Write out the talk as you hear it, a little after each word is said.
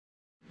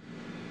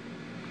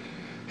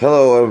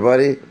Hello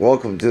everybody,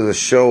 welcome to the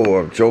show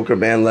of Joker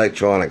Man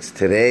Electronics.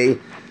 Today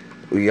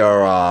we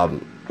have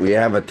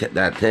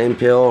that 10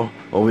 pill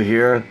over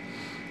here.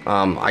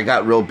 I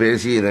got real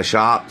busy in the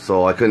shop,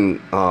 so I couldn't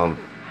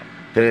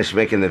finish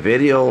making the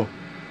video,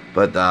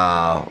 but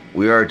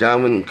we are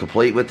done and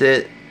complete with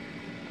it.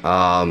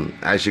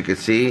 As you can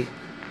see,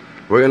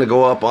 we're gonna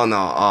go up on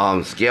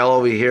the scale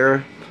over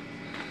here.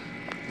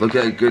 Look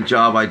at the good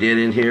job I did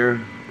in here.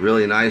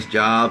 Really nice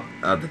job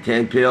of the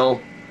 10 pill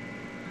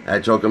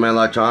at Joker Man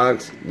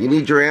Electronics. You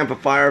need your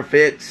amplifier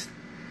fixed,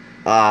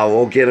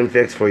 we'll get them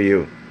fixed for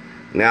you.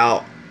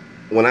 Now,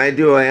 when I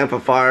do an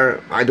amplifier,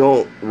 I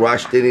don't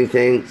rush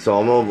anything, so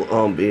I'm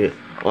gonna be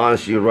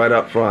honest with you right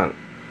up front.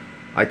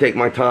 I take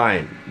my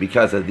time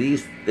because of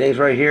these things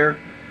right here.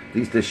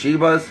 These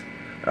Toshibas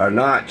are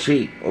not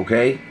cheap,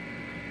 okay?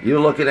 You're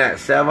looking at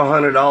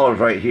 $700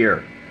 right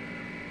here.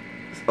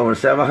 Over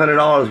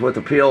 $700 worth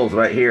of pills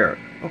right here,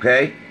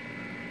 okay?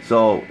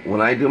 So when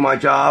I do my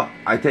job,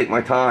 I take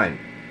my time.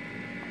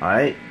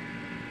 Alright,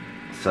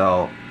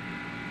 so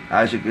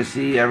as you can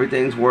see,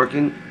 everything's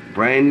working.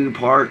 Brand new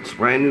parts,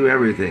 brand new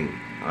everything.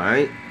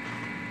 Alright,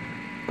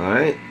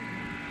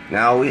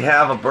 now we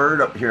have a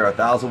bird up here, a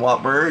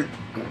 1,000-watt bird.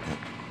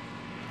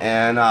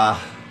 And let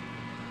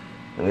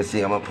me see,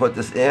 I'm gonna put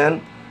this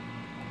in.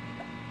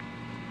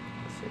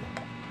 Let's see.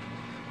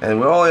 And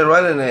we're only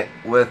running it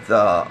with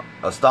a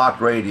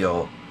stock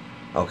radio,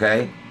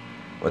 okay?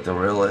 With a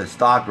real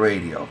stock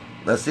radio.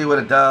 Let's see what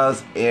it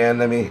does, and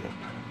let me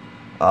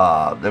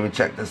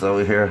check this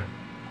over here.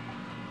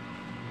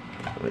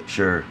 Make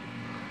sure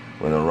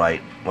we're in the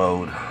right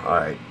mode.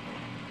 Alright,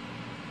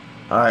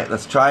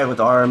 let's try it with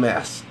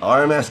RMS.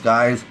 RMS,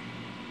 guys.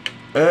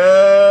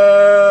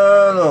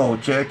 Hello,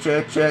 check.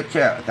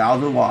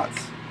 1,000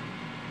 watts.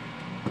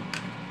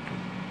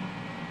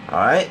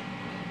 Alright,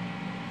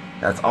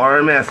 that's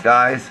RMS,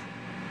 guys.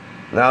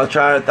 Now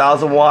try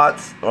 1,000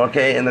 watts,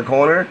 okay, in the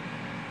corner.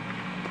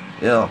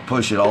 It'll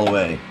push it all the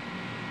way.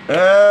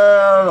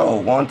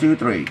 Hello, 1, 2,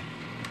 3.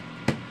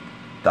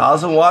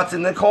 1,000 watts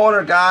in the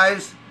corner,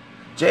 guys.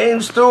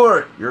 James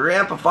Stewart, your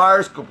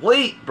amplifier's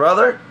complete,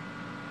 brother.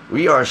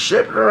 We are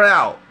shipping her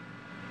out.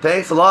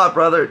 Thanks a lot,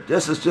 brother.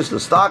 This is just a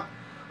stock,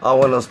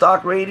 one of the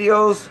stock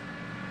radios.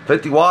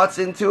 50 watts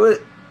into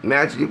it.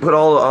 Imagine you put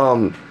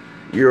all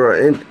your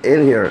in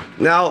here.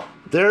 Now,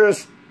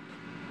 there's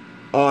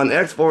on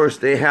X-Force,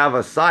 they have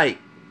a site.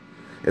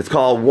 It's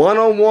called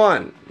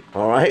 101.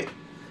 All right.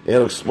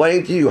 It'll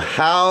explain to you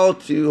how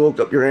to hook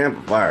up your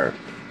amplifier.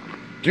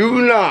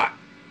 Do not.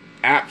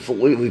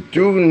 Absolutely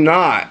do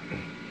not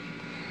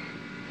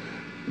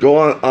go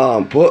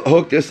on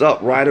hook this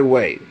up right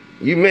away.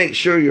 You make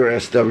sure your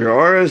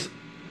SWR is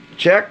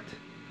checked.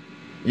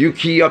 You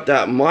key up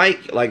that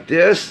mic like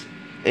this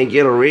and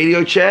get a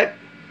radio check.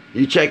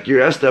 You check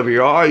your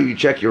SWR, you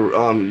check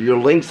your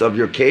links of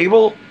your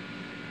cable.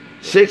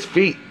 6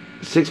 feet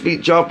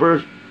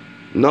jumper,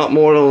 not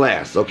more than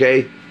less,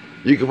 okay?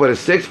 You can put a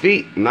 6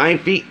 feet, 9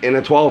 feet, and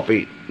a 12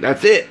 feet.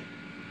 That's it.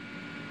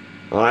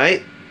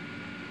 Alright?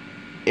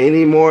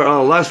 Any more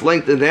less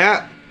length than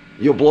that,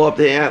 you'll blow up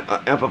the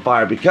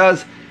amplifier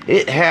because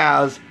it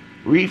has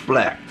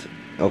reflect.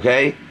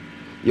 Okay,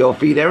 you'll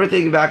feed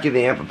everything back in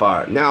the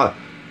amplifier. Now,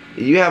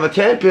 you have a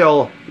 10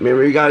 pill.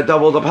 Remember, you got to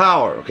double the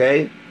power.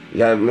 Okay, you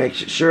got to make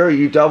sure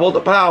you double the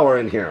power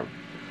in here.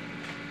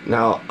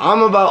 Now,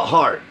 I'm about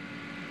heart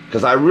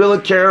because I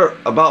really care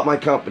about my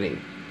company.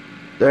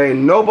 There ain't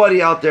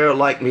nobody out there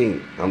like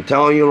me. I'm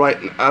telling you right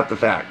out the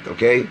fact.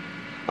 Okay,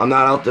 I'm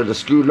not out there to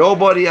screw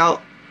nobody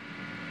out.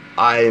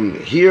 I'm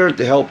here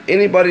to help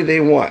anybody they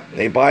want.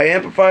 They buy an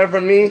amplifier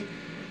from me,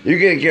 you're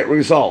going to get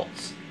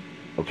results.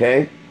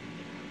 Okay?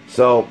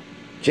 So,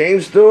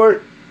 James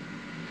Stewart,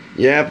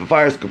 your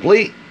amplifier is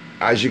complete.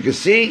 As you can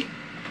see,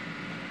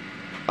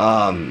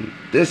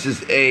 this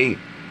is a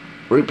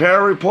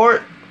repair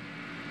report.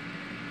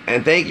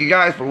 And thank you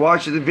guys for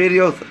watching the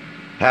videos.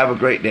 Have a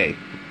great day.